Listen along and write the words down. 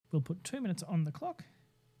We'll put 2 minutes on the clock.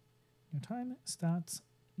 Your time starts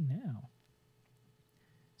now.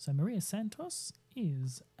 So Maria Santos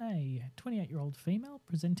is a 28-year-old female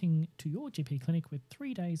presenting to your GP clinic with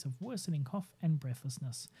 3 days of worsening cough and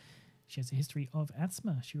breathlessness. She has a history of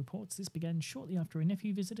asthma. She reports this began shortly after a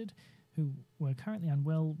nephew visited who were currently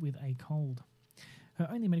unwell with a cold. Her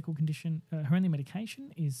only medication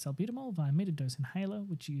is salbutamol via metered-dose inhaler,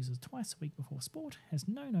 which she uses twice a week before sport, has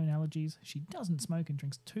no known allergies, she doesn't smoke and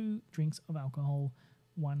drinks 2 drinks of alcohol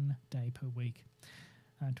 1 day per week.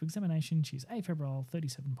 To examination, she's afebrile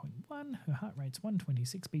 37.1, her heart rate's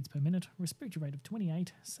 126 beats per minute, respiratory rate of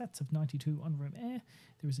 28, SATs of 92 on room air,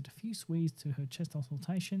 there is a diffuse wheeze to her chest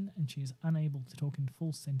auscultation, and she is unable to talk in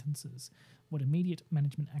full sentences. What immediate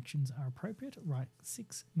management actions are appropriate? Write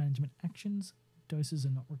 6 management actions. Doses are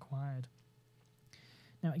not required.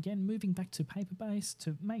 Now again, moving back to paper-based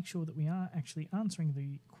to make sure that we are actually answering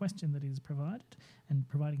the question that is provided and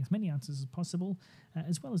providing as many answers as possible,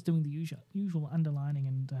 as well as doing the usual underlining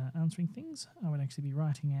and answering things, I would actually be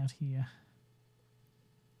writing out here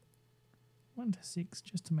 1 to 6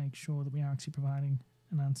 just to make sure that we are actually providing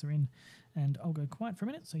an answer in. And I'll go quiet for a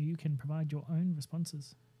minute so you can provide your own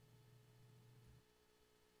responses.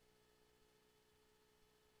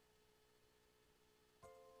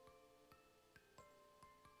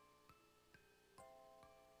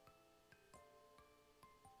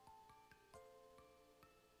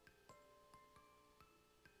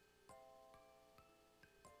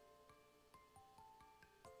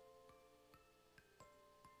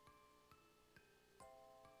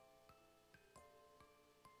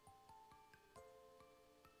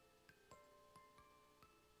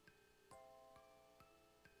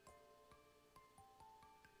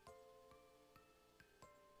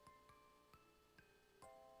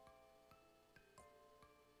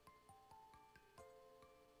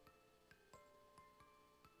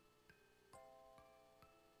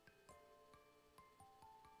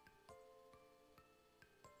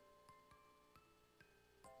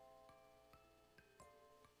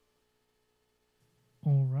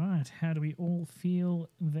 All right, how do we all feel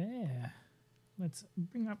there? Let's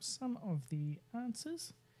bring up some of the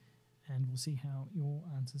answers and we'll see how your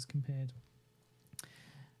answers compared.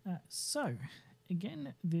 So,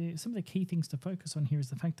 again, some of the key things to focus on here is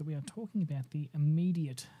the fact that we are talking about the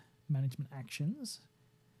immediate management actions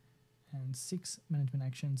and 6 management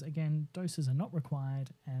actions. Again, doses are not required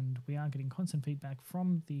and we are getting constant feedback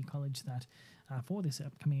from the college that for this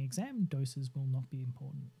upcoming exam, doses will not be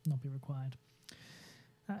required.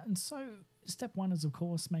 And so step 1 is, of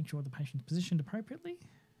course, make sure the patient's positioned appropriately.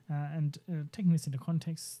 And taking this into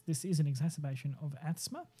context, this is an exacerbation of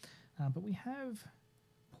asthma, but we have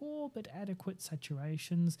poor but adequate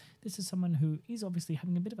saturations. This is someone who is obviously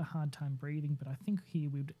having a bit of a hard time breathing, but I think here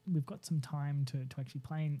we've got some time to actually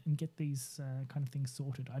play and get these kind of things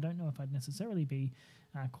sorted. I don't know if I'd necessarily be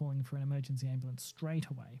calling for an emergency ambulance straight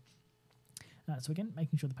away. So again,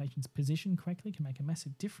 making sure the patient's positioned correctly can make a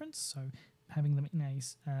massive difference. So having them in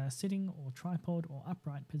a sitting or tripod or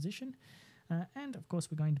upright position. And of course,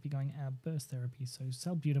 we're going to be going our burst therapy. So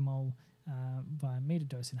salbutamol via metered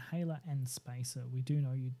dose inhaler and spacer. We do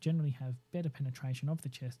know you generally have better penetration of the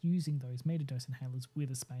chest using those metered dose inhalers with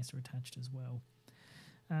a spacer attached as well.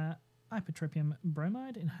 Ipratropium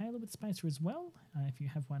bromide inhaler with spacer as well, if you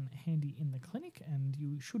have one handy in the clinic, and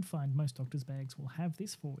you should find most doctors' bags will have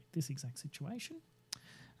this for this exact situation.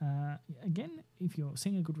 Again, if you're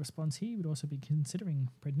seeing a good response here, you would also be considering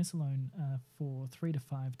prednisolone for 3 to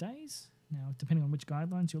 5 days. Now, depending on which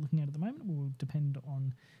guidelines you're looking at the moment, will depend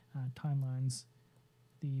on timelines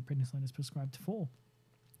the prednisolone is prescribed for.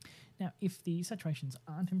 Now, if the saturations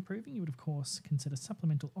aren't improving, you would, of course, consider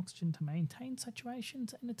supplemental oxygen to maintain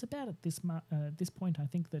saturations, and it's about at this point, I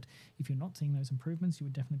think, that if you're not seeing those improvements, you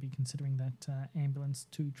would definitely be considering that ambulance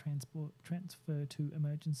to transfer to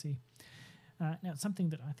emergency. Now, something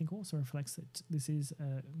that I think also reflects that this is,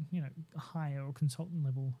 higher or consultant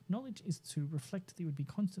level knowledge is to reflect that you would be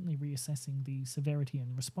constantly reassessing the severity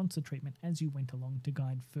and response to treatment as you went along to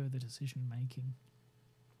guide further decision making.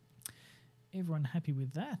 Everyone happy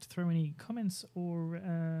with that? Throw any comments or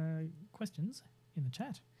questions in the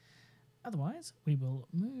chat. Otherwise, we will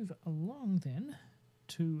move along then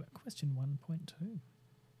to question 1.2.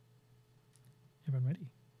 Everyone ready?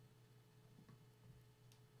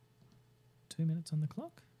 2 minutes on the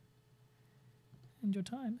clock, and your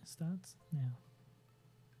time starts now.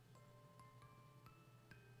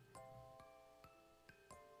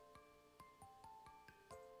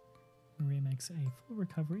 Maria makes a full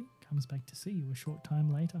recovery, comes back to see you a short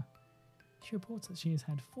time later. She reports that she has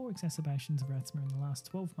had 4 exacerbations of asthma in the last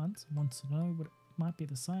 12 months and wants to know what might be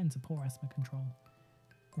the signs of poor asthma control.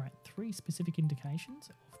 Write 3 specific indications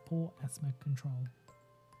of poor asthma control.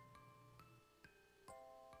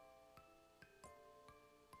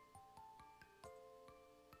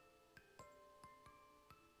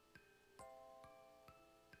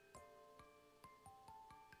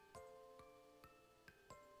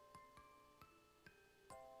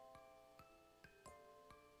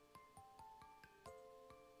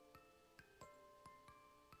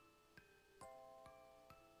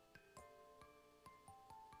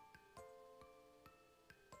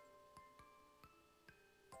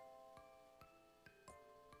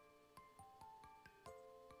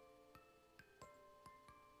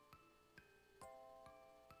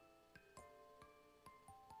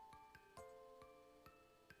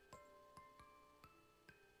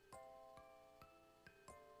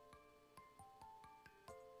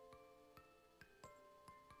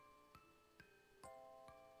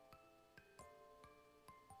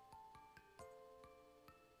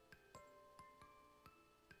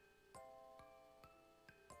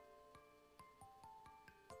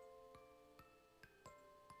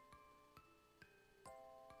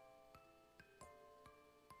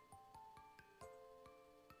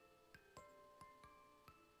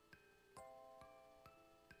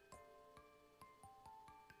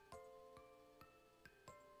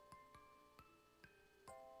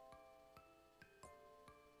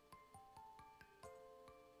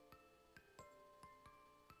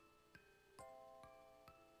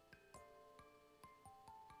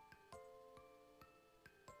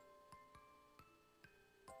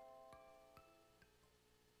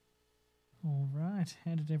 All right,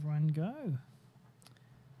 how did everyone go?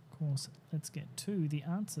 Of course, let's get to the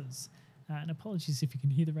answers. And apologies if you can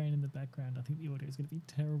hear the rain in the background. I think the audio is going to be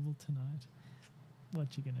terrible tonight.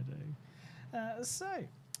 What you going to do?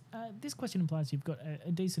 This question implies you've got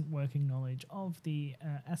a decent working knowledge of the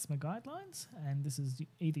asthma guidelines, and this is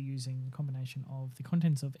either using a combination of the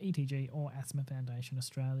contents of ETG or Asthma Foundation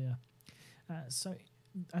Australia. So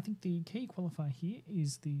I think the key qualifier here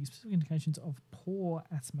is the specific indications of poor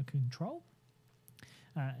asthma control.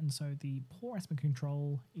 And so the poor asthma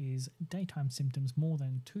control is daytime symptoms more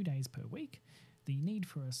than 2 days per week, the need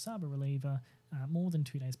for a SABA reliever more than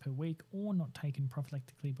 2 days per week, or not taken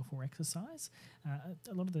prophylactically before exercise.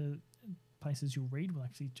 A lot of the places you'll read will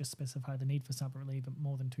actually just specify the need for SABA reliever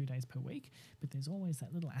more than 2 days per week, but there's always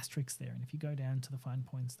that little asterisk there, and if you go down to the fine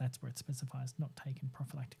points, that's where it specifies not taken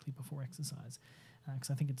prophylactically before exercise. Because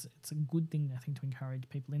I think it's a good thing, I think, to encourage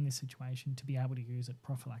people in this situation to be able to use it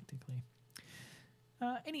prophylactically.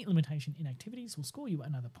 Any limitation in activities will score you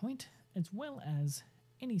another point, as well as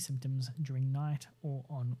any symptoms during night or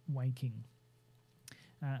on waking.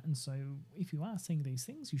 And so if you are seeing these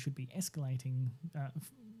things, you should be escalating,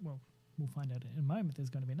 well, we'll find out in a moment, there's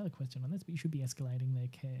going to be another question on this, but you should be escalating their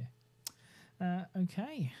care.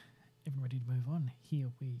 Okay, everyone ready to move on? Here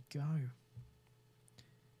we go.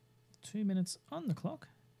 2 minutes on the clock,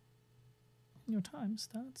 and your time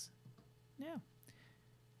starts now.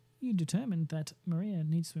 You determined that Maria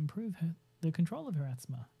needs to improve the control of her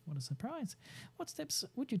asthma. What a surprise. What steps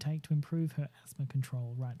would you take to improve her asthma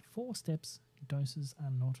control? Right, 4 steps. Doses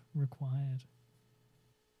are not required.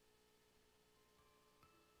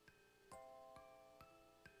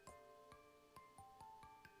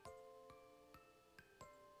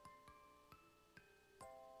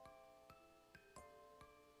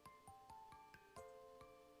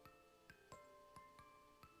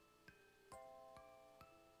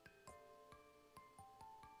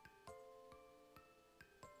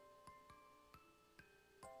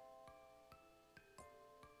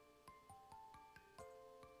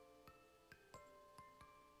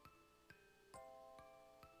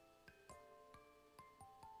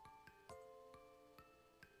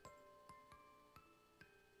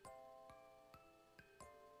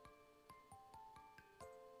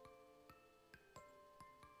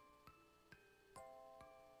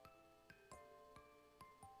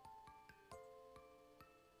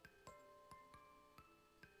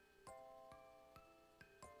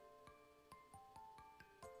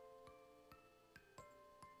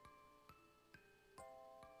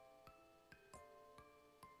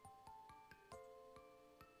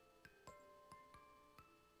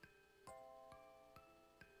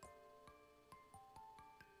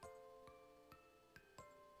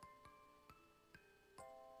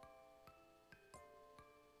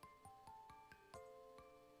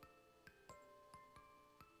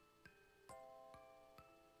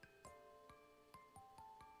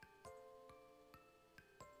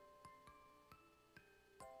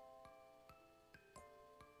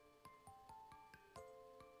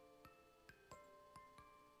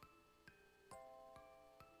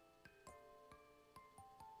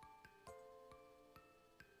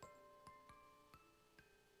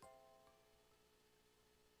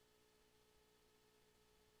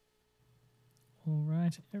 All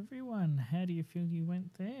right, everyone, how do you feel you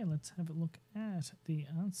went there? Let's have a look at the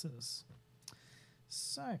answers.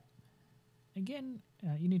 So, again,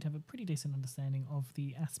 you need to have a pretty decent understanding of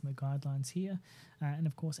the asthma guidelines here. And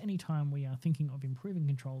of course, anytime we are thinking of improving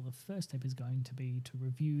control, the first step is going to be to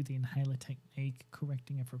review the inhaler technique,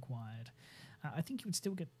 correcting if required. I think you would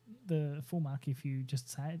still get the full mark if you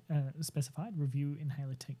just specified review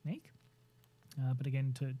inhaler technique. But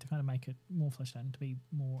again, to kind of make it more fleshed out and to be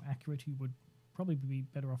more accurate, you would probably be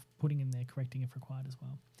better off putting in there correcting if required as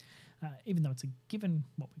well. Even though it's a given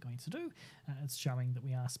what we're going to do, it's showing that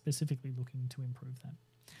we are specifically looking to improve that.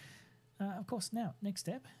 Of course, now, next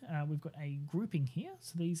step, we've got a grouping here.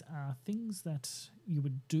 So these are things that you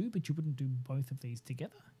would do, but you wouldn't do both of these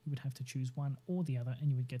together. You would have to choose one or the other,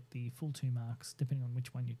 and you would get the full 2 marks depending on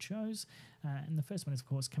which one you chose. And the first one is, of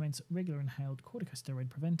course, commence regular inhaled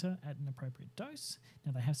corticosteroid preventer at an appropriate dose.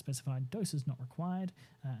 Now, they have specified doses not required,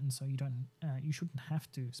 and so you shouldn't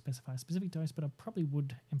have to specify a specific dose, but I probably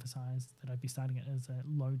would emphasize that I'd be starting it as a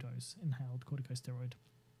low dose inhaled corticosteroid.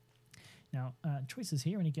 Now, choices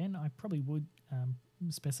here, and again, I probably would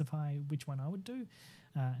specify which one I would do,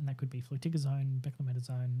 and that could be fluticasone,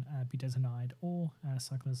 beclomethasone, budesonide, or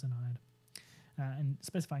cyclizumab. And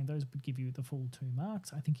specifying those would give you the full 2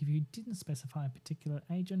 marks. I think if you didn't specify a particular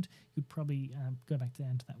agent, you'd probably go back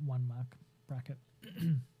down to that 1 mark bracket.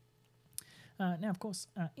 Now, of course,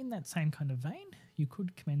 in that same kind of vein, you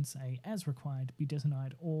could commence a as required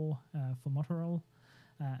budesonide or formoterol.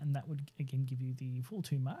 And that would again give you the full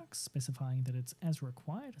 2 marks, specifying that it's as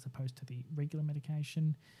required as opposed to the regular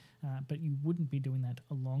medication, but you wouldn't be doing that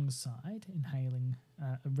alongside inhaling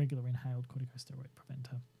a regular inhaled corticosteroid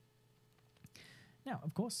preventer. Now,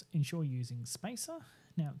 of course, ensure you're using spacer.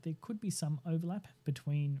 Now, there could be some overlap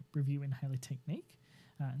between review inhaler technique,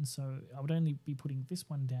 and so I would only be putting this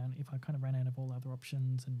one down if I kind of ran out of all other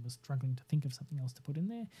options and was struggling to think of something else to put in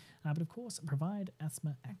there. But of course, provide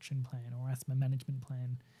asthma action plan or asthma management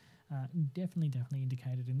plan. Definitely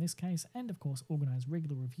indicated in this case. And of course, organise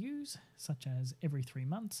regular reviews, such as every 3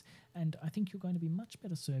 months. And I think you're going to be much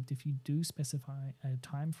better served if you do specify a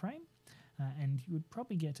time frame. And you would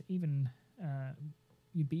probably get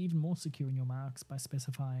you'd be even more secure in your marks by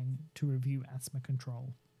specifying to review asthma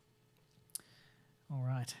control. All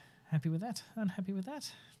right, happy with that? Unhappy with that?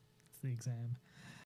 It's the exam.